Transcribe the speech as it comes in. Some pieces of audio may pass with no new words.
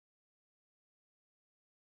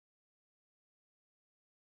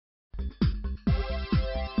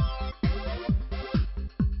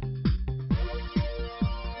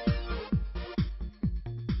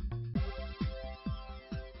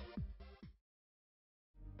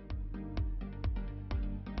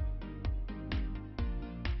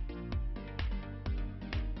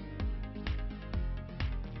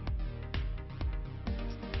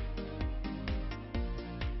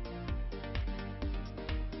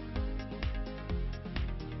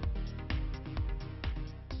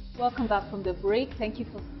Welcome back from the break. Thank you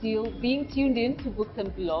for still being tuned in to Books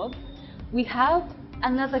and Blogs. We have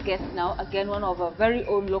another guest now, again, one of our very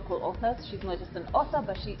own local authors. She's not just an author,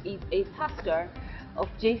 but she is a pastor of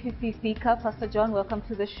JCC Thika. Pastor John, welcome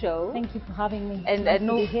to the show. Thank you for having me. And nice I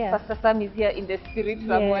know Pastor Sam is here in the spirit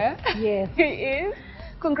somewhere. Yes. He is.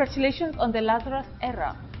 Congratulations on the Lazarus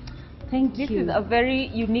era. Thank you. This is a very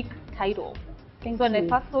unique title. Thank so when you.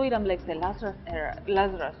 I first saw it, I'm like, the Lazarus era,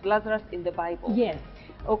 Lazarus in the Bible. Yes.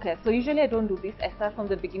 Okay, so usually I don't do this. I start from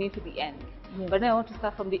the beginning to the end. Yes. But now I want to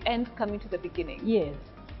start from the end, coming to the beginning. Yes.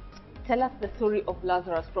 Tell us the story of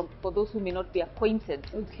Lazarus for those who may not be acquainted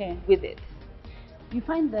with it. You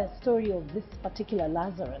find the story of this particular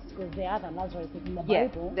Lazarus, because there are other Lazarus in the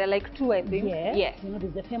Bible. There are like two, I think. Yes. You know,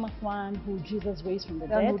 there's the famous one who Jesus raised from the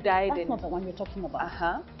dead. Who died. That's not the one you're talking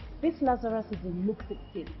about. This Lazarus is in Luke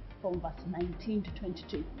 16, from verse 19 to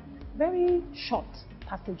 22. Very short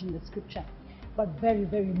passage in the scripture, but very,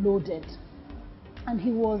 very loaded. And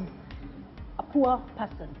he was a poor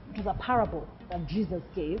person. It was a parable that Jesus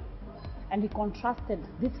gave, and he contrasted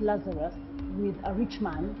this Lazarus with a rich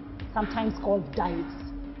man, sometimes called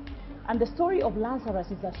Dives. And the story of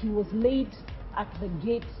Lazarus is that he was laid at the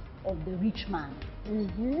gate of the rich man.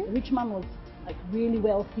 The rich man was like really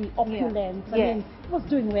wealthy, opulent. I mean, he was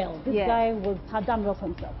doing well. This guy had done well for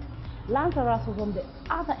himself. Lazarus was on the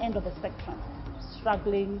other end of the spectrum,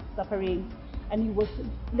 struggling, suffering, and he was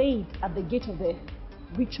laid at the gate of the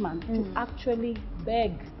rich man to actually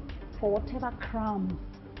beg for whatever crumbs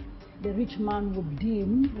the rich man would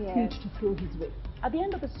deem fit to throw his way. At the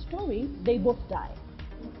end of the story, they both die,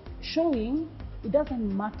 showing it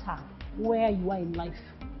doesn't matter where you are in life.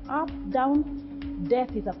 Up, down,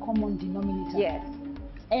 death is a common denominator.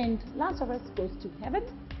 And Lazarus goes to heaven,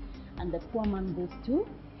 and the poor man goes to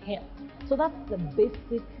hell. So that's the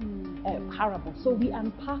basic parable. So we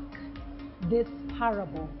unpack this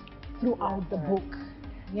parable throughout the book.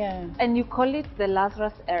 And you call it the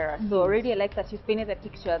Lazarus era. So already I like that you've painted a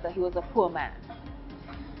picture that he was a poor man.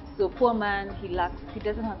 So poor man, he lacks, he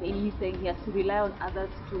doesn't have anything, he has to rely on others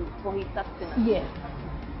for his sustenance.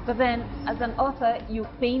 But then as an author, you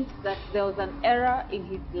paint that there was an era in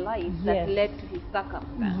his life that led to his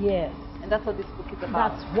circumstance. And that's what this book is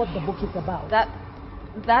about. That's what the book is about.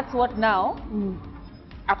 That's what now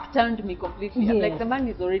upturned me completely. I'm like, the man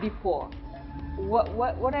is already poor.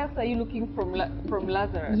 What else are you looking from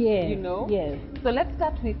Lazarus? You know? So let's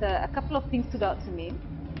start with a couple of things stood out to me.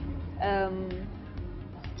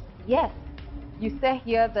 You say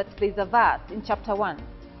here that there's a verse in chapter 1.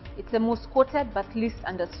 It's the most quoted but least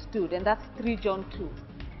understood, and that's 3 John 2.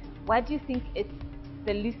 Why do you think it's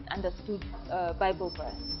the least understood Bible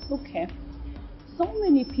verse? Okay. So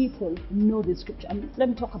many people know the scripture. Let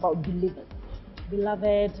me talk about believers.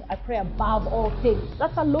 Beloved, I pray above all things.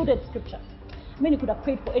 That's a loaded scripture. I mean, you could have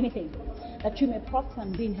prayed for anything, that you may prosper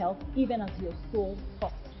and be in health, even as your soul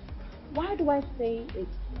prospers. Why do I say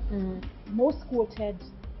it's most quoted,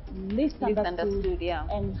 least understood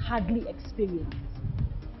and hardly experienced?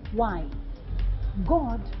 Why?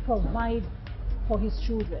 God provides for his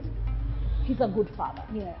children. He's a good father.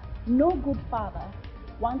 No good father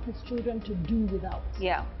wants his children to do without.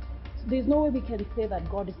 There's no way we can say that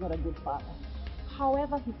God is not a good father.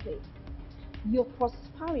 However, he says, your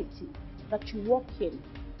prosperity that you walk in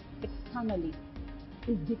externally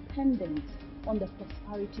is dependent on the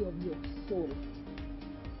prosperity of your soul.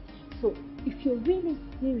 So if you're really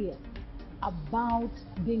serious about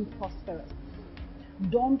being prosperous,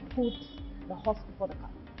 don't put the horse before the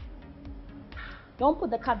cart. Don't put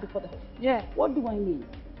the cart before the horse. What do I mean?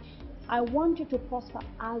 I want you to prosper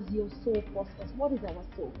as your soul prospers. What is our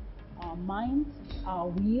soul? Our mind, our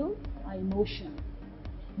will, our emotion.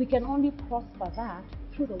 We can only prosper that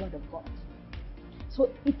through the Word of God. So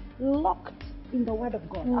it's locked in the Word of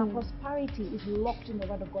God. Our prosperity is locked in the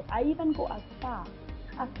Word of God. I even go as far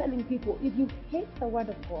as telling people, if you hate the Word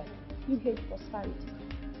of God, you hate prosperity.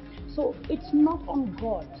 So it's not on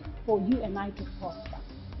God for you and I to prosper.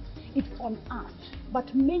 It's on us.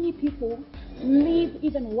 But many people leave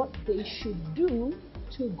even what they should do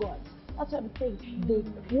to God. That's what I'm saying.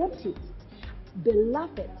 They quote it.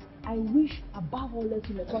 Beloved, I wish above all else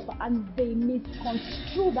you may prosper. And they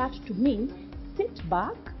misconstrue that to mean, sit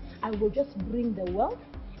back, I will just bring the wealth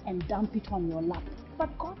and dump it on your lap.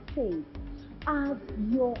 But God says, as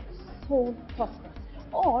your soul prospers.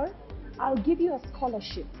 Or, I'll give you a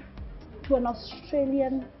scholarship to an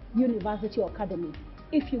Australian university or academy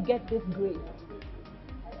if you get this grade.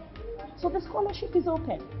 So the scholarship is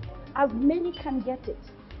open. As many can get it,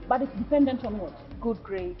 but it's dependent on what? Good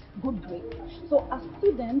grade. Good grade. So a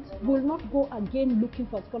student will not go again looking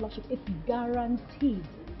for a scholarship. It's guaranteed.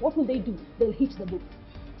 What will they do? They'll hit the book.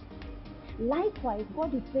 Likewise,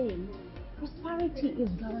 God is saying prosperity is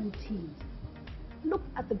guaranteed. Look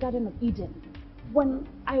at the Garden of Eden. When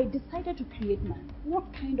I decided to create man, what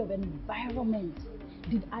kind of environment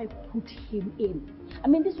did I put him in? I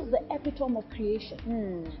mean, this was the epitome of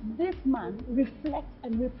creation. This man reflects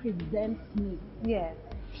and represents me. Yes.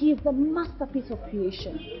 He is the masterpiece of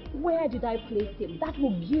creation. Where did I place him? That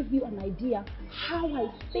will give you an idea how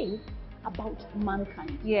I think about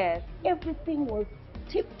mankind. Yes. Everything was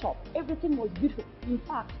tip-top. Everything was beautiful. In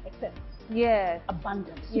fact, except Yes.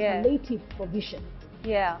 abundance, Yes. superlative provision.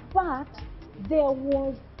 Yeah. But there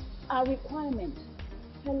was a requirement,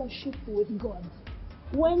 fellowship with God.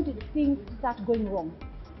 When did things start going wrong?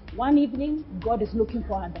 One evening, God is looking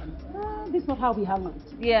for Adam. This is not how we hang out.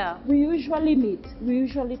 Yeah. We usually meet, we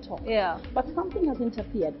usually talk. Yeah. But something has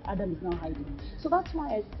interfered. Adam is now hiding. So that's why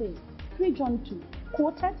I say 3 John 2,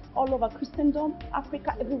 quoted all over Christendom,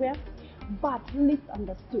 Africa, everywhere, but least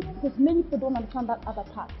understood. Because many people don't understand that other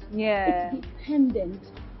part. Yeah. It's dependent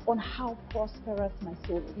on how prosperous my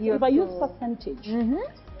soul is. So Your if I use soul. percentage,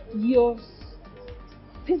 Mm-hmm. your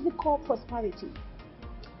physical prosperity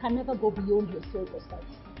can never go beyond your soul prosperity.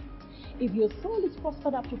 If your soul is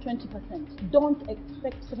prospered up to 20%, don't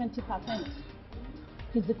expect 70%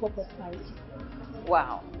 physical prosperity.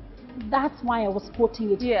 Wow. That's why I was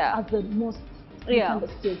quoting it Yeah. as the most Yeah.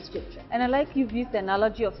 misunderstood scripture. And I like you've used the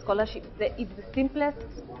analogy of scholarship. It's the simplest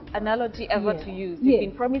analogy ever Yeah. to use. Yeah. You've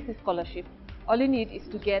been promised a scholarship. All you need is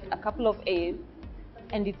to get a couple of A's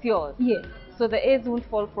and it's yours. Yeah. So the A's won't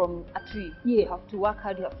fall from a tree. Yeah. You have to work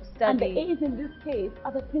hard, you have to And the study. A's in this case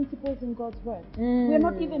are the principles in God's word. Mm. We're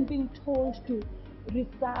not even being told to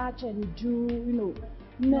research and do,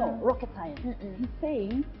 no, rocket science. He's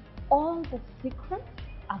saying all the secrets,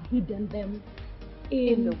 I've hidden them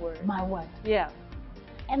in the word. my word. Yeah.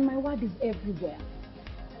 And my word is everywhere.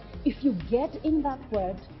 If you get in that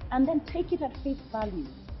word and then take it at face value,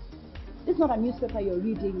 this is not a newspaper you're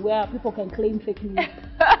reading where people can claim fake news.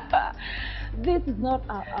 This is not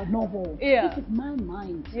a novel. Yeah. This is my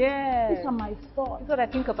mind. Yes. These are my thoughts. That's what I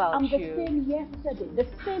think about I'm the you. same yesterday. The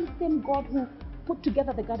same God who put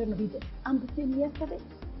together the Garden of Eden. I'm the same yesterday,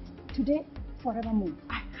 today, forevermore.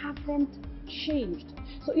 I haven't changed.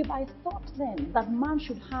 So if I thought then that man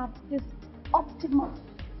should have this optimal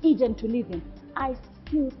Eden to live in, I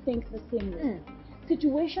still think the same way.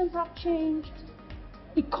 Situations have changed,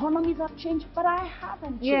 economies have changed, but I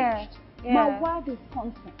haven't changed. Yeah. Yeah. My word is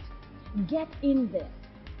constant. Get in there.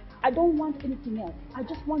 I don't want anything else. I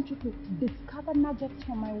just want you to discover nuggets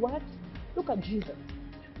from my word. Look at Jesus.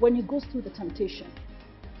 When he goes through the temptation,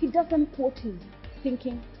 he doesn't quote his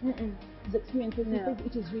thinking, his experiences. He says,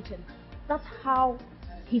 it is written. That's how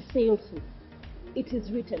he sails through. It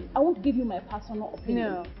is written. I won't give you my personal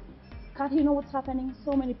opinion. No. Can't you know what's happening?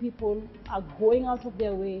 So many people are going out of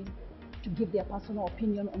their way to give their personal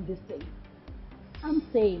opinion on this thing. I'm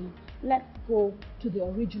saying, let's go to the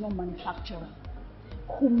original manufacturer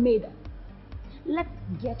who made us. Let's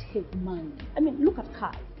get his mind. I mean, look at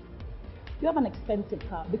cars. You have an expensive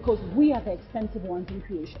car because we are the expensive ones in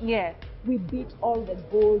creation. Yes. We beat all the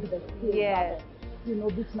gold, the silver, Yes.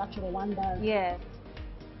 these natural wonders. Yes.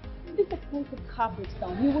 This expensive car breaks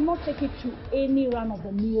down. You will not take it to any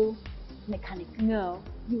run-of-the-mill mechanic. No.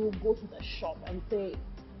 You will go to the shop and say,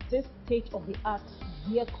 this state-of-the-art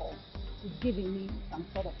vehicle is giving me some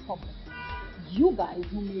sort of problem. You guys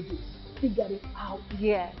who made it, figure it out.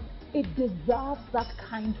 Yes. It deserves that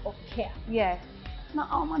kind of care. Yes. Now,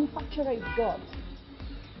 our manufacturer is God.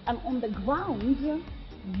 And on the ground,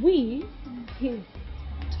 we, his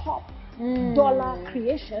top dollar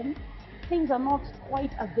creation, things are not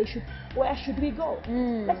quite as they should. Where should we go?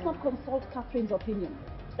 Let's not consult Catherine's opinion.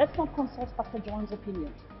 Let's not consult Pastor John's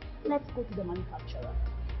opinion. Let's go to the manufacturer.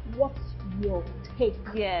 What's your take?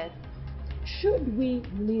 Yes. Should we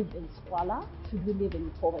live in squalor? Should we live in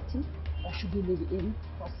poverty? Or should we live in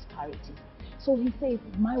prosperity? So he says,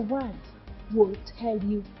 my word will tell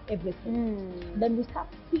you everything. Then we start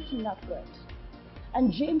speaking that word.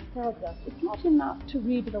 And James tells us it's not enough to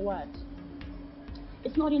read the word.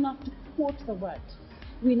 It's not enough to quote the word.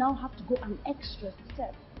 We now have to go an extra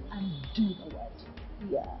step and do the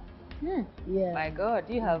word. Yeah. My God,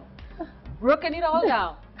 you have broken it all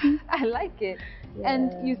down. I like it. Yeah.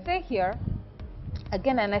 And you say here,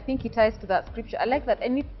 again, and I think it ties to that scripture. I like that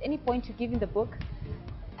any point you give in the book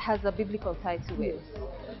has a biblical tie to it.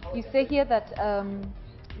 You say here that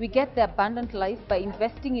we get the abundant life by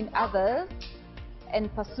investing in others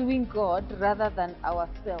and pursuing God rather than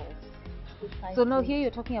ourselves. So now here you're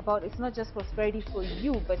talking about it's not just prosperity for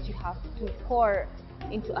you, but you have to pour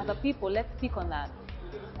into other people. Let's speak on that.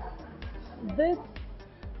 This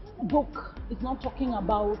book is not talking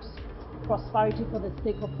about prosperity for the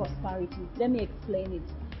sake of prosperity. Let me explain it.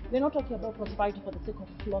 We're not talking about prosperity for the sake of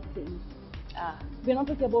flossing. We're not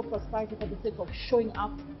talking about prosperity for the sake of showing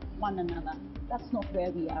up one another. That's not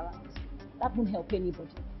where we are at. That won't help anybody.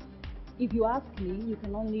 If you ask me, you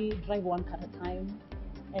can only drive one car at a time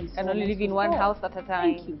and only live in one house at a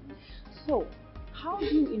time. Thank you. So, how do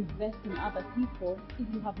you invest in other people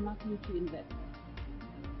if you have nothing to invest?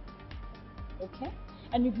 Okay?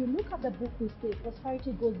 And if you look at the book, we say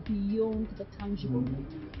prosperity goes beyond the tangible.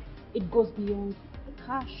 It goes beyond the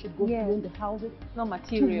cash, it goes beyond the houses. No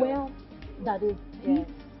material. To wealth that is peace,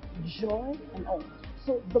 joy, and all.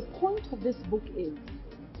 So the point of this book is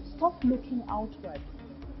stop looking outward.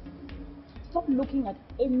 Stop looking at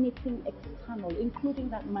anything external, including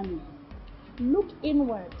that money. Look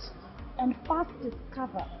inward and first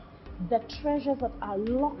discover the treasures that are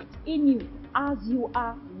locked in you as you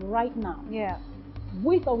are right now. Yeah.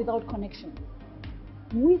 With or without connection.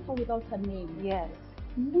 With or without a name. Yes.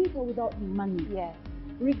 With or without money. Yes.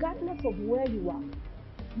 Regardless of where you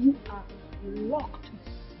are locked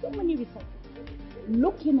with so many resources.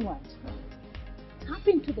 Look inward. Tap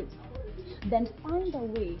into this. Then find a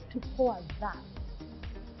way to pour that.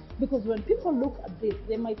 Because when people look at this,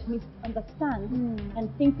 they might misunderstand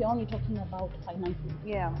and think they're only talking about finances.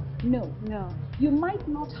 Yeah. No. No. You might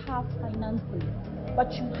not have finances,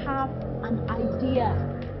 but you have an idea.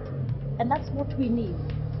 And that's what we need.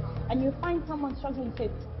 And you find someone struggling and say,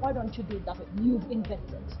 why don't you do that? You've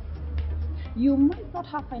invested. You might not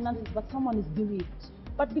have finances, but someone is bereaved.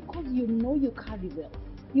 But because you know you carry wealth,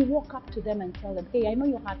 you walk up to them and tell them, hey, I know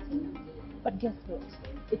you're hurting, but guess what?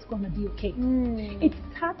 It's going to be okay. It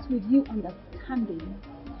starts with you understanding.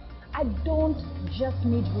 I don't just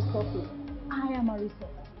need resources. I am a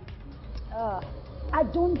resource. I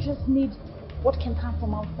don't just need what can come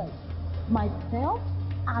from outside. Myself,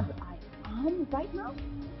 as I am right now,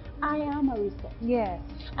 I am a resource. Yes.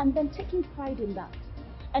 And then taking pride in that.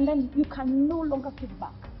 And then you can no longer sit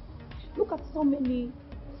back. Look at so many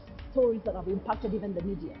stories that have impacted even the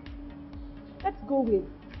media. Let's go with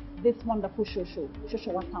this wonderful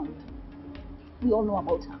Shoshoa Sound. We all know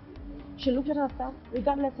about her. She looked at herself,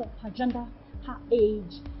 regardless of her gender, her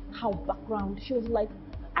age, her background. She was like,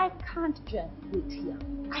 I can't just sit here.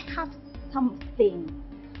 I have something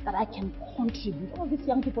that I can contribute. All these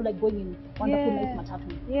young people like going in wonderful nice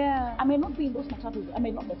matatus. Yeah. I may not be in those matatus. I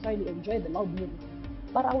may not necessarily enjoy the loud music,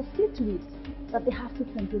 but I will see to it that they have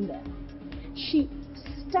systems in there. She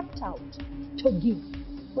stepped out to give.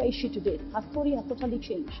 Where is she today? Her story has totally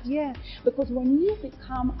changed. Yeah. Because when you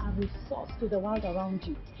become a resource to the world around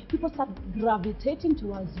you, people start gravitating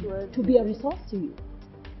towards you to be a resource to you.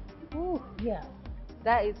 Oh, yeah.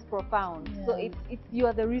 That is profound. Yeah. So it's you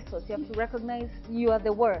are the resource. You have to recognize you are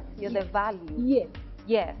the worth, you're the value. Yes.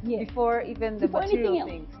 Yes. Yes. Before even the Before material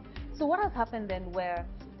things. So what has happened then where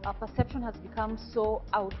our perception has become so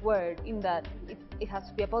outward in that it has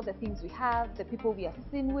to be about the things we have, the people we are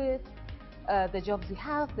seen with, the jobs we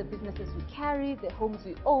have, the businesses we carry, the homes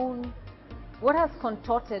we own. What has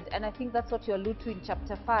contorted, and I think that's what you allude to in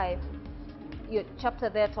chapter 5, your chapter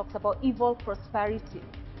there talks about evil prosperity.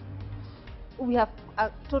 We have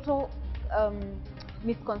a total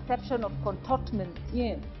misconception of contortment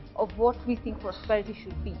of what we think prosperity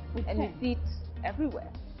should be. And we see it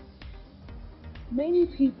everywhere. Many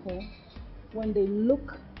people, when they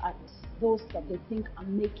look at those that they think are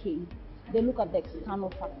making, they look at the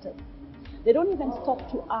external factors. They don't even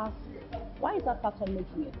stop to ask, why is that person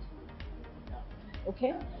making it?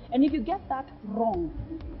 Okay? And if you get that wrong,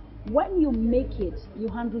 when you make it, you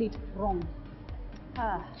handle it wrong.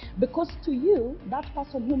 Because to you, that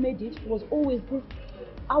person who made it was always this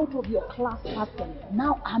out of your class person.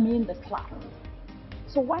 Now I'm in the class.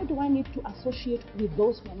 So why do I need to associate with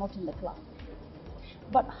those who are not in the class?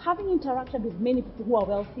 But having interacted with many people who are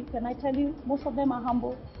wealthy, can I tell you, most of them are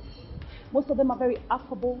humble. Most of them are very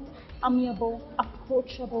affable, amiable,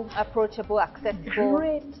 approachable. Approachable, accessible.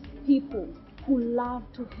 Great people who love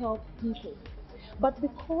to help people. But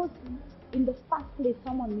because in the first place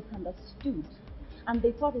someone misunderstood and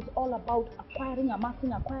they thought it's all about acquiring,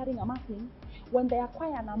 amassing, when they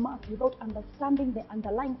acquire and amass without understanding the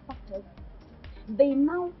underlying factors, they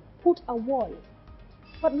now put a wall.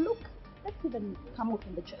 But look, let's even come out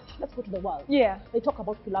from the church. Let's go to the world. Yeah. They talk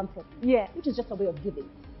about philanthropy. Yeah. Which is just a way of giving.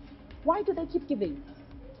 Why do they keep giving?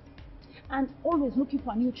 And always looking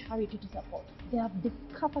for a new charity to support. They have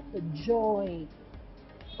discovered the joy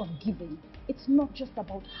of giving. It's not just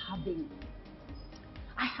about having.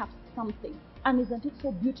 I have something. And isn't it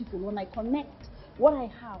so beautiful when I connect what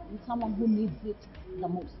I have with someone who needs it the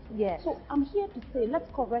most. Yes. So I'm here to say, let's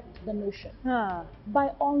correct the notion. Huh. By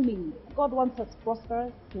all means, God wants us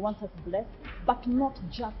prosperous, He wants us blessed, but not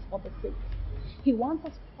just for the sake. He wants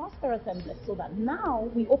us prosperous and blessed so that now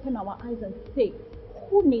we open our eyes and say,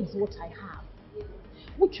 who needs what I have?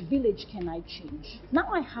 Which village can I change? Now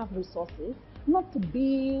I have resources, not to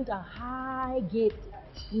build a high gate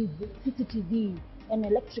with CCTV and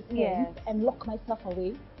electric fence and lock myself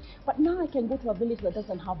away, but now I can go to a village that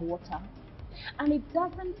doesn't have water, and it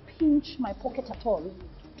doesn't pinch my pocket at all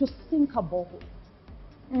to sink a borehole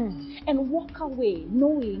and walk away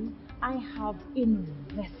knowing I have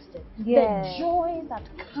invested. The joy that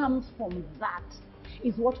comes from that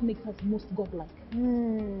is what makes us most godlike.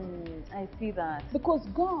 I see that. Because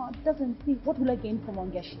God doesn't see what will I gain from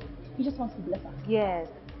Wangeshi. He just wants to bless her. Yes,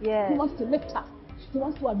 yes. He wants to lift her. He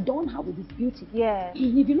wants to adorn her with his beauty. Yes.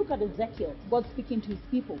 If you look at Ezekiel, God speaking to his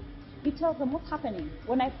people, he tells them what's happening.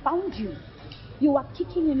 When I found you, you were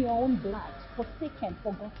kicking in your own blood, forsaken,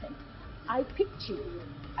 forgotten. I picked you,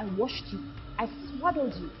 I washed you, I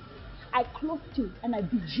swaddled you, I clothed you, and I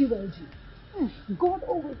bejeweled you. God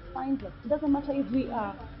always finds us. It doesn't matter if we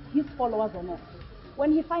are his followers or not.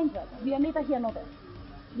 When he finds us, we are neither here nor there.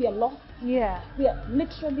 We are lost. Yeah. We are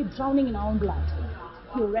literally drowning in our own blood.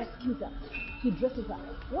 He rescues us. He dresses us.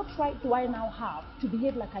 What right do I now have to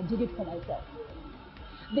behave like I did it for myself?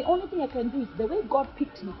 The only thing I can do is the way God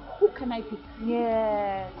picked me. Who can I pick?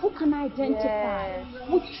 Yes. Who can I identify? Yes.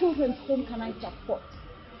 Which children's home can I support?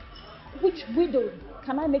 Which widows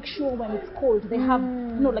can I make sure when it's cold they have,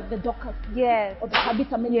 like the Dockers or the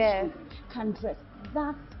Tabitha ministry can dress?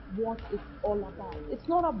 That's what it's all about. It's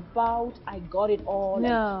not about I got it all. No.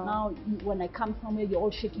 And now when I come somewhere, you're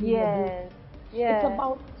all shaking your boots. It's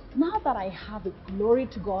about now that I have it, glory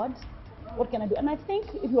to God, what can I do? And I think,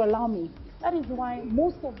 if you allow me, that is why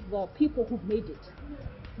most of the people who've made it,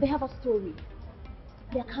 they have a story.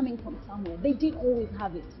 They're coming from somewhere. They didn't always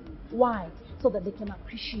have it. Why? So that they can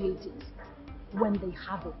appreciate it when they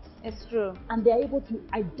have it. It's true. And they're able to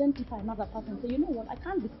identify another person and say, you know what, I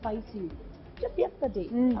can't despise you. Just yesterday,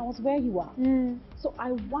 I was where you are. So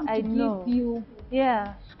I want to give you.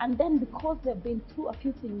 Yeah. And then because they've been through a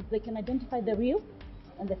few things, they can identify the real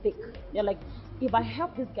and the fake. They're like, if I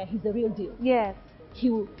help this guy, he's the real deal. Yes. He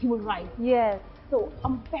will rise. Yes. So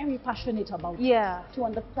I'm very passionate about it. To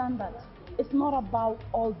understand that it's not about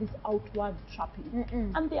all these outward trappings.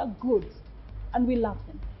 And they are good. And we love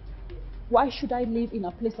them. Why should I live in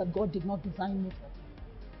a place that God did not design me for?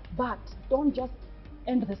 But don't just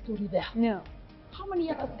end the story there. No. How many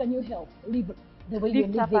others can you help live the way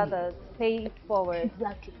Lift you're up living? others, pay it forward.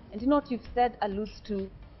 Exactly. And you know what you've said alludes to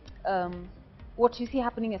what you see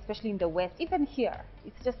happening, especially in the West. Even here,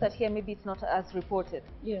 it's just that here maybe it's not as reported.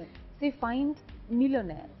 Yeah. They find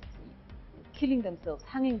millionaires killing themselves,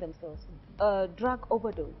 hanging themselves, drug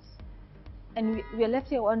overdose. And we are left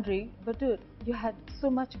here wondering, but dude, you had so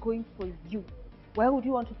much going for you. Why would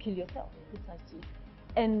you want to kill yourself? Precisely.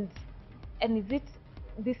 And is it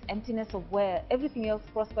this emptiness of where everything else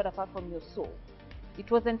prospered apart from your soul?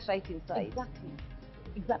 It wasn't right inside. Exactly.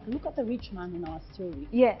 Exactly. Look at the rich man in our story.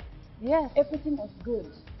 Yes. Yes. Everything was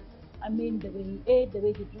good. I mean, the way he ate, the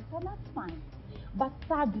way he dressed, and that's fine. But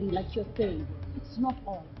sadly, like you're saying, it's not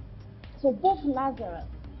all. So both Lazarus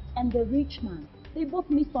and the rich man, they both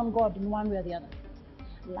missed on God in one way or the other.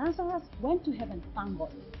 Lazarus went to heaven, thank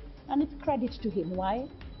God. And it's credit to him. Why?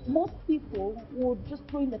 Most people would just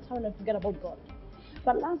throw in the towel and forget about God.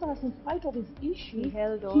 But Lazarus, in spite of his issues, he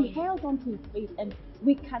held on to his faith, and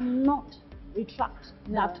we cannot retract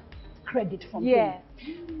that credit from him.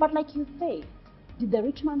 But like you say, did the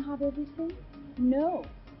rich man have everything? No.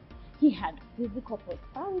 He had physical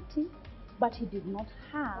prosperity, but he did not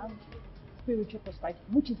have spiritual prosperity,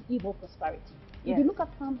 which is evil prosperity. If you look at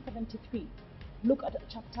Psalm 73, look at a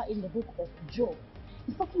chapter in the book of Job,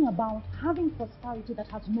 he's talking about having prosperity that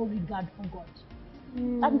has no regard for God.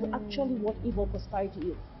 That is actually what evil prosperity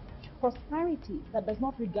is. Prosperity that does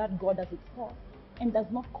not regard God as its source and does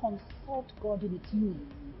not consult God in its needs.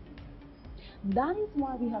 That is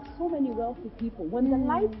why we have so many wealthy people. When the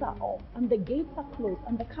lights are off and the gates are closed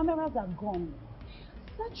and the cameras are gone,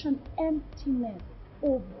 such an emptiness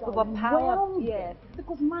overwhelms them,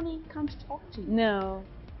 because money can't talk to you. No.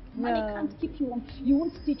 Money can't keep you warm. You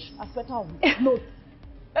won't stitch a sweater of notes,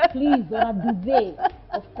 please, or a duvet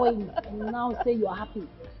of coins, and now say you are happy.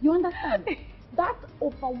 You understand? That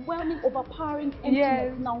overwhelming, overpowering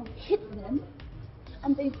emptiness now hits them,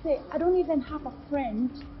 and they say, I don't even have a friend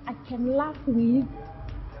I can laugh with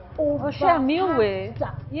or share a meal with.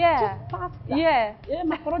 Just pasta.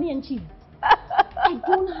 Macaroni and cheese. I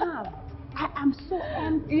don't have. I am so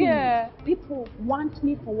empty. Yeah. People want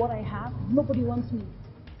me for what I have. Nobody wants me.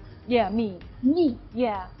 Yeah, me. Me.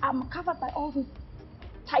 Yeah. I'm covered by all these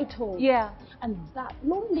titles. Yeah. And that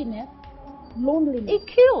loneliness, It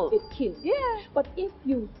kills. it kills. Yeah. But if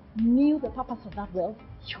you knew the purpose of that wealth,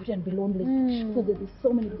 you wouldn't be lonely. Because there'd be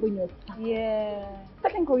so many people in your circle. Yeah.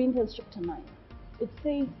 2 Corinthians chapter 9, it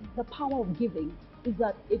says the power of giving is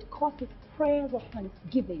that it causes prayers of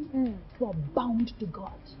thanksgiving to abound to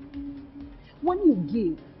God. When you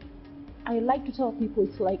give, I like to tell people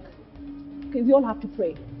it's like, okay, we all have to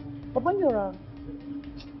pray. But when you're a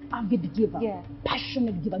avid giver,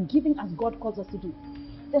 passionate giver, giving as God calls us to do,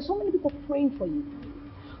 there's so many people praying for you,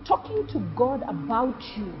 talking to God about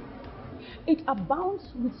you. It abounds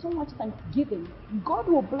with so much thanksgiving. God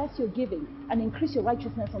will bless your giving and increase your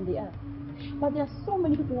righteousness on the earth. But there are so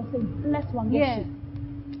many people who are saying, bless Wangeshi.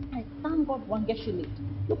 I thank God Wangeshi lived.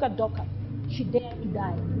 Look at Dorcas. She dared to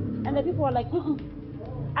die. And the people are like,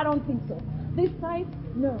 I don't think so. This side,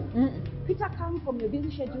 no. Peter, come from your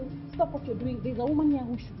busy schedule. Stop what you're doing. There's a woman here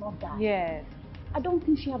who should not die. Yes. I don't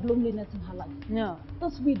think she had loneliness in her life. No.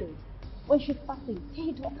 Those widows, when she's fasting,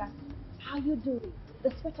 hey Dorcas, how you doing?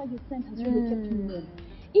 The sweater you sent has really kept me warm.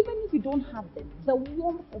 Even if you don't have them, the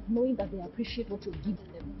warmth of knowing that they appreciate what you're giving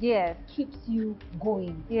them keeps you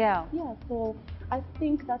going. Yeah. Yeah, so I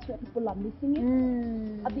think that's where people are missing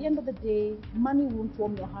it. At the end of the day, money won't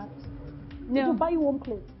warm your heart. No. It will buy you warm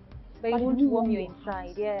clothes. But it won't warm you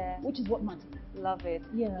inside. Which is what matters. Love it.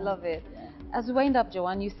 Yeah. Love it. Yeah. As we wind up,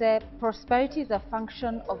 Joanne, you said prosperity is a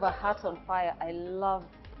function of a heart on fire. I loved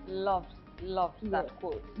that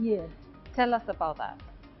quote. Yeah. Tell us about that.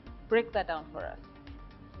 Break that down for us.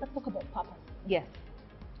 Let's talk about purpose. Yes.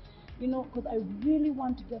 You know, because I really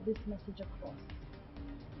want to get this message across.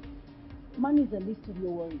 Money is the least of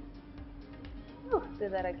your worries. Say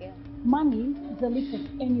that again. Money is the least of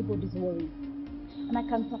anybody's worries. And I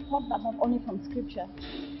can support that not only from scripture,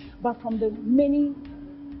 but from the many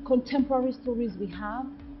contemporary stories we have.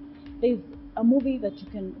 There's a movie that you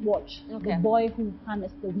can watch, The Boy Who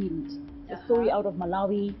Harnessed the Wind. A story out of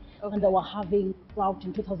Malawi, and they were having drought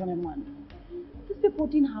in 2001. These people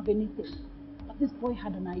didn't have anything, but this boy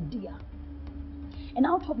had an idea. And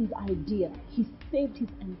out of his idea, he saved his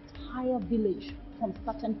entire village from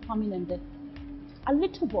certain famine and death. A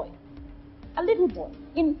little boy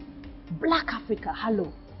in Black Africa,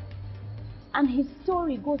 hello. And his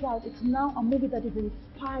story goes out. It's now a movie that is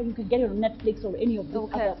inspired. You can get it on Netflix or any of these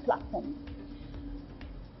other platforms.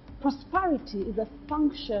 Prosperity is a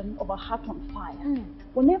function of a heart on fire.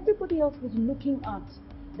 When everybody else was looking at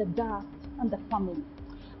the dust and the famine,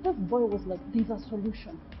 this boy was like, there's a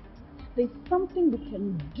solution. There's something we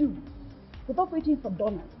can do without waiting for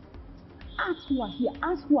donors. Us who are here,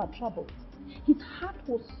 us who are troubled. His heart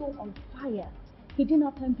was so on fire. He didn't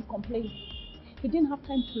have time to complain. He didn't have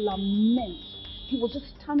time to lament. He was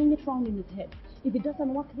just turning it around in his head. If it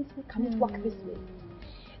doesn't work this way, can it work this way?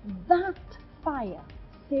 That fire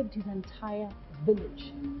saved his entire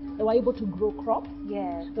village. They were able to grow crops.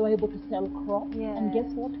 Yes. They were able to sell crops. Yes. And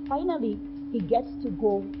guess what? Finally, he gets to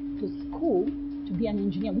go to school to be an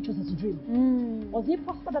engineer, which was his dream. Was he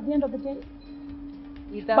prospered at the end of the day?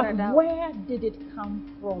 But where did it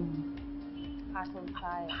come from? Heart on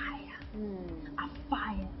fire. A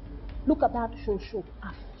fire. Look at that show,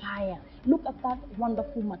 a fire. Look at that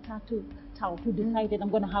wonderful matatu town who decided I'm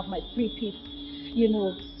going to have my three-piece,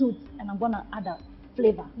 suits, and I'm going to add a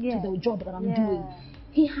flavor to the job that I'm doing.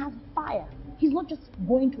 He has fire. He's not just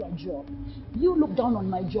going to a job. You look down on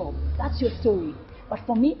my job. That's your story. But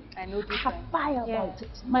for me, I have fire about it.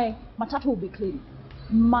 My matatu will be clean.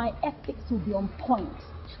 My ethics will be on point.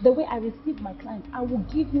 The way I receive my clients, I will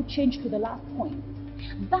give you change to the last point.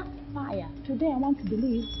 That fire, today I want to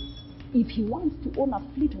believe, if he wants to own a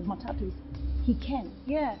fleet of matatus, he can.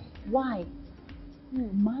 Yes. Why?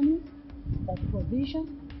 Money or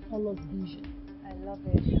provision follows vision. I love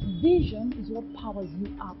it. Vision is what powers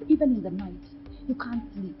you up, even in the night. You can't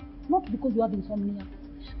sleep. Not because you have insomnia.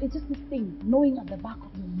 It's just this thing, knowing at the back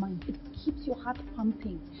of your mind. It keeps your heart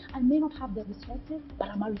pumping. I may not have the resources, but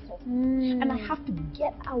I'm a resource. And I have to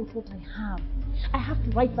get out what I have. I have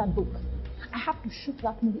to write that book. I have to shoot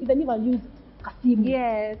that movie, even if I use Cassini.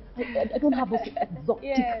 Yes. I don't have those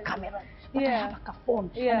exotic cameras, but I have a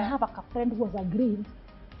phone. And I have a friend who has agreed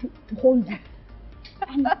to hold it.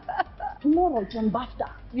 And tomorrow it's on BAFTA.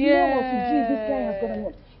 Tomorrow, this guy has got an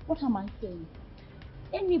award. What am I saying?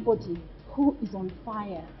 Anybody who is on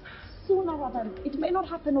fire, sooner rather than, it may not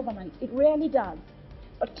happen overnight. It rarely does.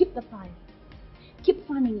 But keep the fire. Keep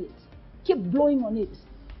fanning it. Keep blowing on it.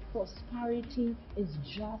 Prosperity is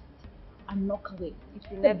just and knock away. It's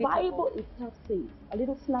The inevitable. Bible itself says, a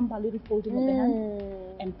little slumber, a little folding of the hands,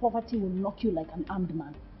 and poverty will knock you like an armed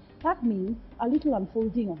man. That means a little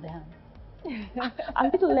unfolding of the hands, a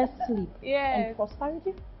little less sleep, Yes. and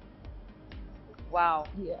prosperity. Wow.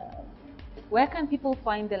 Yeah. Where can people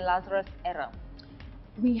find the Lazarus Era?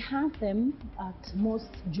 We have them at most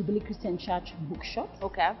Jubilee Christian Church bookshops.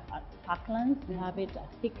 Okay. At Parklands, we have it at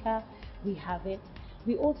Thika, we have it.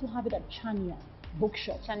 We also have it at Chania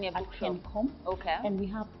Bookshop. Chania at Bookshop. Kencom. Okay. And we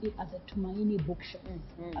have it at the Tumaini Bookshop,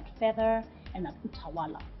 Mhm. at Feather and at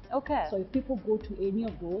Utawala. Okay. So if people go to any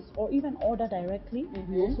of those or even order directly,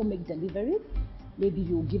 we also make deliveries. Maybe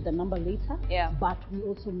you'll give the number later. Yeah. But we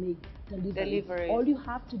also make deliveries. All you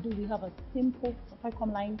have to do, we have a simple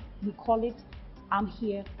Safaricom line. We call it, I'm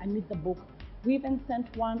here, I need the book. We even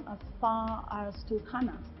sent one as far as to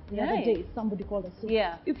Hannah. The other day, somebody called us. So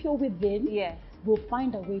if you're within, we'll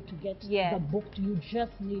find a way to get the book to you.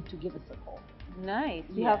 Just need to give us a call. Nice.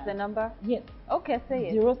 You have the number? Yes. Okay, say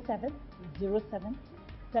it. 0707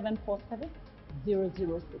 747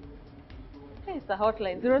 006. Okay, it's the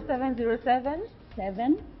hotline. 0707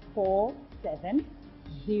 747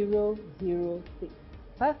 006.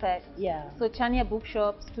 Perfect. Yeah. So Chania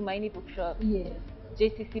Bookshops, Tumaini Bookshops, Yes.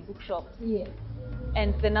 JCC Bookshops. Yes.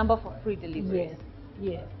 And the number for free delivery. Yes.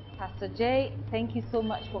 Yes. Pastor Jay, thank you so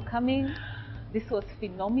much for coming. This was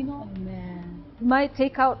phenomenal. Amen. My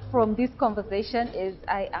takeout from this conversation is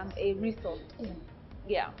I am a resource.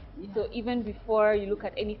 Yeah. So even before you look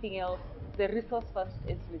at anything else, the resource first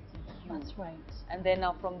is with you. That's right. And then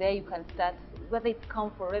now from there you can start, whether it's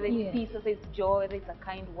comfort, whether it's peace, whether it's joy, whether it's a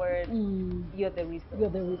kind word, you're the resource. You're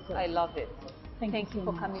the resource. I love it. Thank you you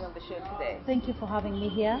for coming on the show today. Thank you for having me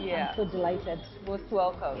here. Yeah. I'm so delighted. Most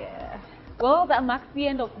welcome. Yeah. Well, that marks the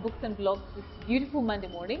end of Books and Blogs this beautiful Monday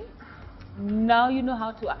morning. Now you know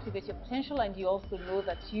how to activate your potential, and you also know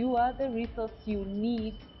that you are the resource you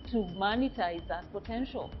need to monetize that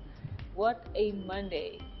potential. What a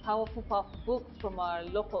Monday. Powerful, powerful books from our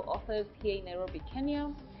local authors here in Nairobi,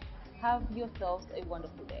 Kenya. Have yourselves a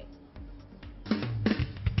wonderful day.